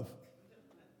 love, love.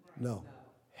 No.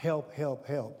 Help, help,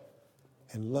 help.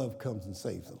 And love comes and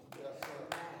saves them.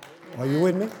 Are you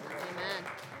with me? Amen.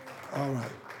 All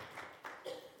right.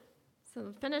 So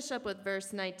we'll finish up with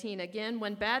verse 19. Again,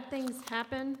 when bad things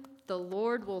happen, the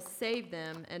Lord will save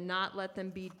them and not let them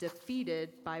be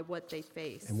defeated by what they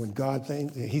face. And when God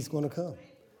thinks he's going to come,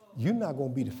 you're not going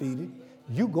to be defeated.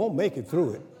 You're going to make it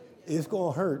through it. It's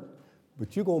going to hurt,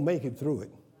 but you're going to make it through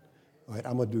it. All right,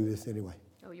 I'm going to do this anyway.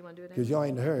 Oh, you want to do it? Because y'all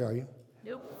ain't in a hurry, are you?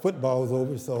 Nope. Football's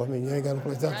over, so, I mean, you ain't got no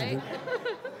place else to do.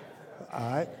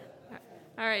 All right.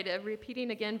 All right, repeating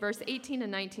again, verse 18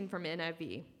 and 19 from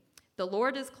NIV. The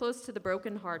Lord is close to the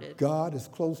brokenhearted. God is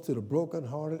close to the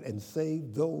brokenhearted and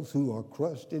save those who are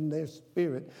crushed in their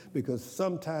spirit, because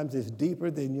sometimes it's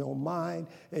deeper than your mind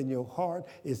and your heart.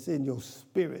 It's in your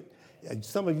spirit. And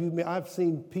some of you, I've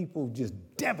seen people just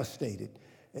devastated,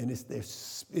 and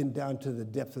it's been down to the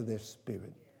depths of their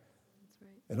spirit. That's right.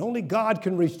 And only God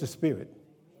can reach the spirit.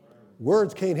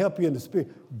 Words can't help you in the spirit.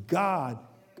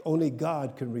 Only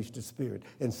God can reach the spirit.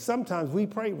 And sometimes we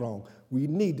pray wrong. We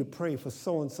need to pray for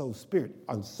so-and-so's spirit.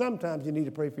 And sometimes you need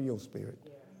to pray for your spirit.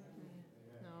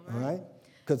 All right?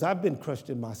 Because I've been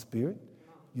crushed in my spirit.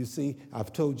 You see,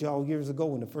 I've told y'all years ago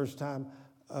when the first time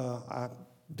I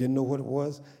didn't know what it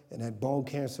was, and that bone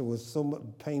cancer was so much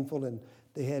painful, and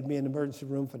they had me in the emergency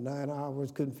room for 9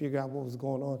 hours, couldn't figure out what was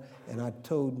going on. And I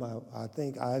told I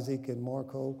think Isaac and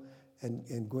Marco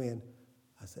and Gwen,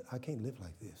 I said, I can't live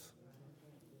like this.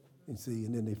 And see,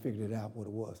 and then they figured it out what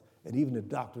it was. And even the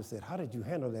doctor said, how did you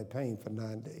handle that pain for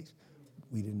 9 days?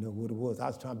 We didn't know what it was. I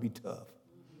was trying to be tough,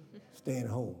 staying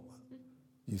home.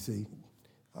 You see,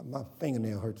 my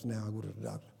fingernail hurts now. I go to the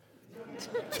doctor.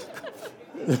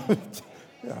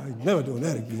 I'm never doing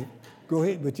that again. Go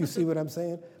ahead, but you see what I'm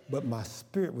saying? But my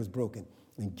spirit was broken.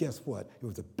 And guess what? It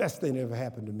was the best thing that ever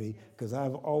happened to me, because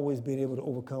I've always been able to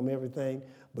overcome everything.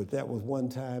 But that was one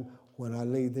time when I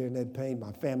laid there in that pain.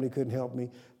 My family couldn't help me.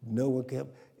 No one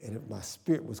kept, and my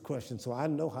spirit was crushing. So I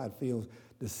know how it feels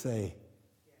to say,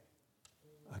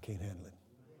 I can't handle it.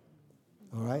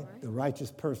 All right? The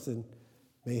righteous person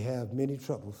may have many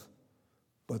troubles,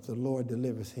 but the Lord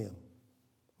delivers him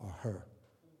or her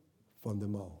from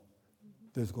them all.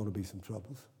 There's going to be some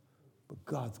troubles, but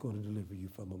God's going to deliver you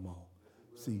from them all.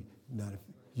 See, now if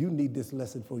you need this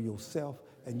lesson for yourself,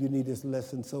 and you need this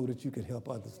lesson so that you can help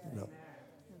others to know.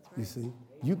 You see,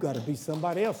 you got to be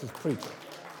somebody else's preacher.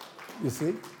 You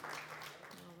see,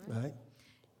 right?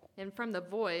 And from the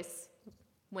voice,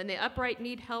 when the upright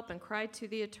need help and cry to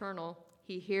the Eternal,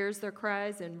 he hears their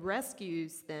cries and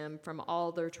rescues them from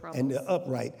all their troubles. And the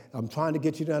upright, I'm trying to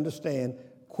get you to understand,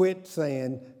 quit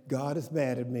saying, God is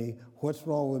mad at me, what's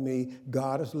wrong with me,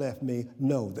 God has left me.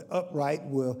 No, the upright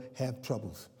will have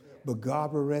troubles, but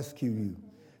God will rescue you.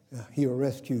 He will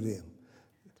rescue them.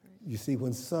 You see,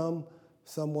 when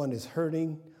someone is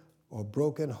hurting or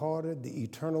brokenhearted, the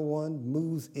Eternal One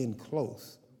moves in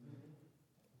close.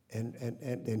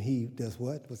 And he does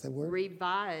what? What's that word?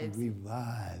 Revives. He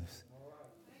revives.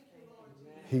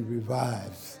 He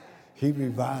revives. He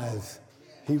revives.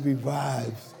 He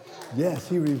revives. Yes,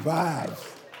 he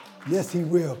revives. Yes, he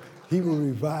will. He will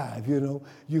revive, you know.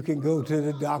 You can go to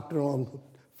the doctor on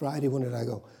Friday. When did I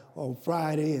go? On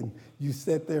Friday, and you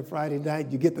sit there Friday night,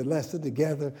 you get the lesson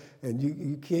together, and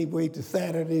you can't wait to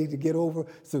Saturday to get over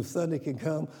so Sunday can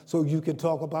come so you can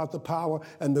talk about the power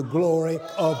and the glory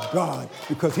of God,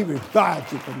 because he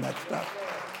revives you from that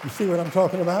stuff. You see what I'm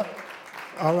talking about?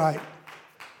 All right.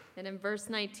 And in verse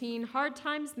 19, hard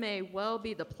times may well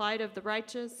be the plight of the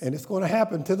righteous. And it's going to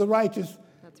happen to the righteous.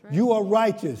 That's right. You are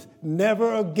righteous.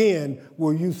 Never again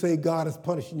will you say God is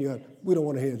punishing you. We don't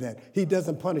want to hear that. He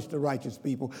doesn't punish the righteous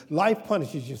people. Life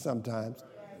punishes you sometimes.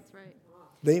 That's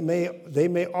right. They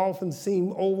may often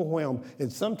seem overwhelmed,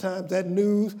 and sometimes that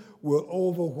news will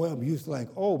overwhelm you. It's like,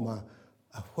 oh my,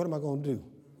 what am I going to do?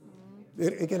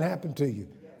 It can happen to you.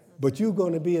 But you're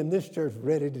going to be in this church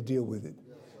ready to deal with it,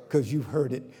 because you've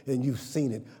heard it and you've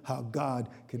seen it, how God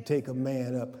can take a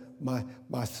man up.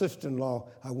 My sister-in-law,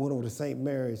 I went over to St.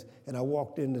 Mary's, and I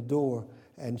walked in the door,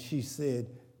 and she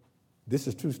said, this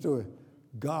is a true story,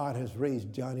 God has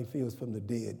raised Johnny Fields from the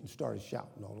dead, and started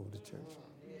shouting all over the church.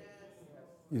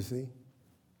 You see?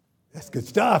 That's good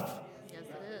stuff. Yes,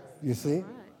 it is. You see? All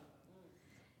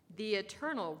right. The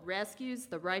Eternal rescues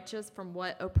the righteous from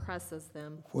what oppresses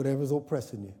them. Whatever's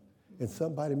oppressing you. And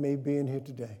somebody may be in here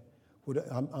today.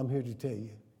 I'm here to tell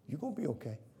you, you're going to be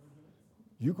okay.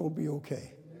 You're going to be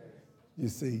okay. You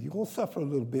see, you're going to suffer a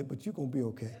little bit, but you're going to be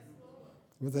okay.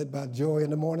 Was that about joy in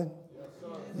the morning?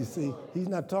 You see, he's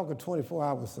not talking 24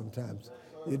 hours sometimes.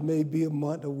 It may be a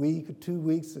month, a week, or 2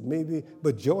 weeks, or maybe,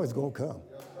 but joy is going to come.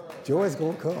 Joy is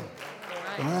going to come.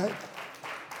 All right?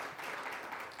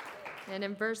 And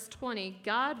in verse 20,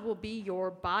 God will be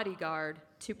your bodyguard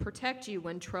to protect you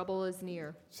when trouble is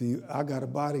near. See, I got a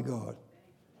bodyguard,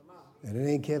 and it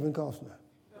ain't Kevin Costner.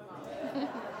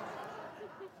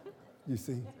 You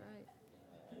see? That's right.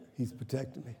 He's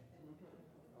protecting me.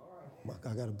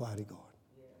 I got a bodyguard.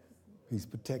 He's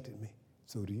protecting me.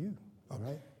 So do you, all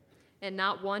right? And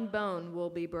not one bone will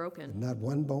be broken. And not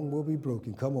one bone will be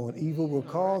broken. Come on. Evil will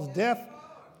cause death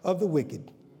of the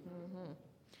wicked.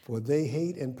 For they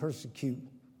hate and persecute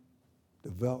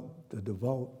the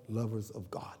devout lovers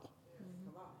of God.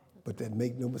 But then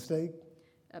make no mistake,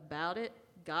 about it,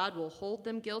 God will hold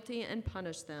them guilty and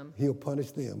punish them, He'll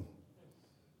punish them.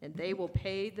 and they will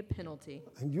pay the penalty.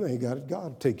 And you ain't got it. God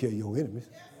will take care of your enemies.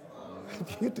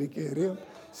 He'll take care of them.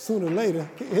 Sooner or later,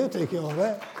 He'll take care of all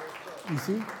that. You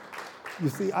see? You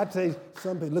see, I tell you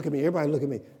something. Look at me. Everybody look at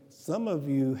me. Some of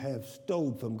you have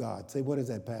stole from God. Say, what is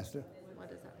that, Pastor?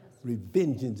 What is that?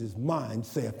 Revengeance is mine,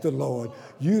 saith the Lord.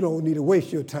 You don't need to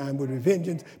waste your time with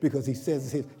revengeance because He says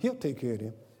it's His. He'll take care of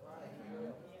them.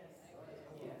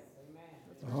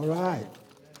 All right.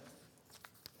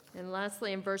 And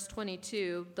lastly, in verse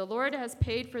 22, the Lord has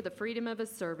paid for the freedom of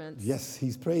His servants. Yes,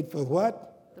 He's prayed for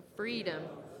what? The freedom of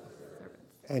His servants.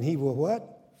 And He will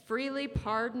what? Freely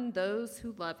pardon those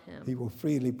who love Him. He will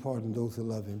freely pardon those who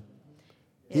love Him.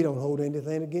 He don't hold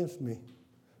anything against me.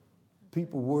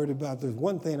 People worried about, there's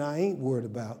one thing I ain't worried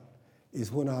about is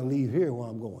when I leave here where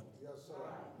I'm going. Yes, sir.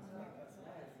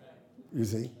 You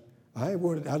see, I ain't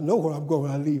worried. I know where I'm going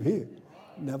when I leave here.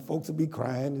 Now folks will be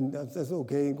crying and that's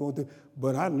okay, ain't going through,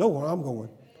 but I know where I'm going.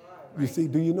 You see,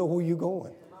 do you know where you're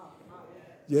going?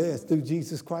 Yes, through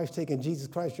Jesus Christ, taking Jesus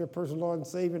Christ, your personal Lord and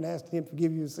Savior, and asking Him to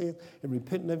forgive you your sins and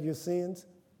repenting of your sins,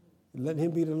 and letting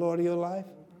Him be the Lord of your life.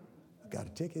 I got a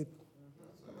ticket.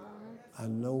 I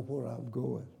know where I'm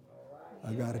going.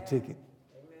 I got a ticket.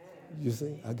 You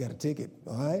see, I got a ticket,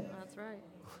 all right? That's right.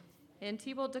 And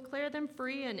He will declare them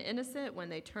free and innocent when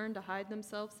they turn to hide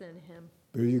themselves in Him.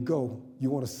 There you go. You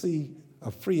want to see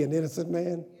a free and innocent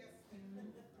man?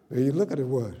 There you look at the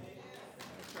word.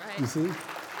 That's right. You see?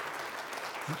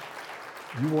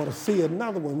 You want to see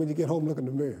another one when you get home, look in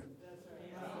the mirror.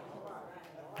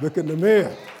 Look in the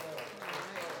mirror.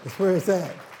 That's where it's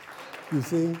at. You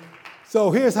see? So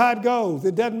here's how it goes.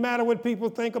 It doesn't matter what people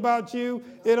think about you.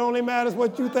 It only matters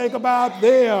what you think about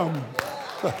them.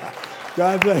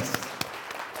 God bless.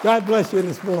 God bless you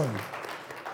this morning.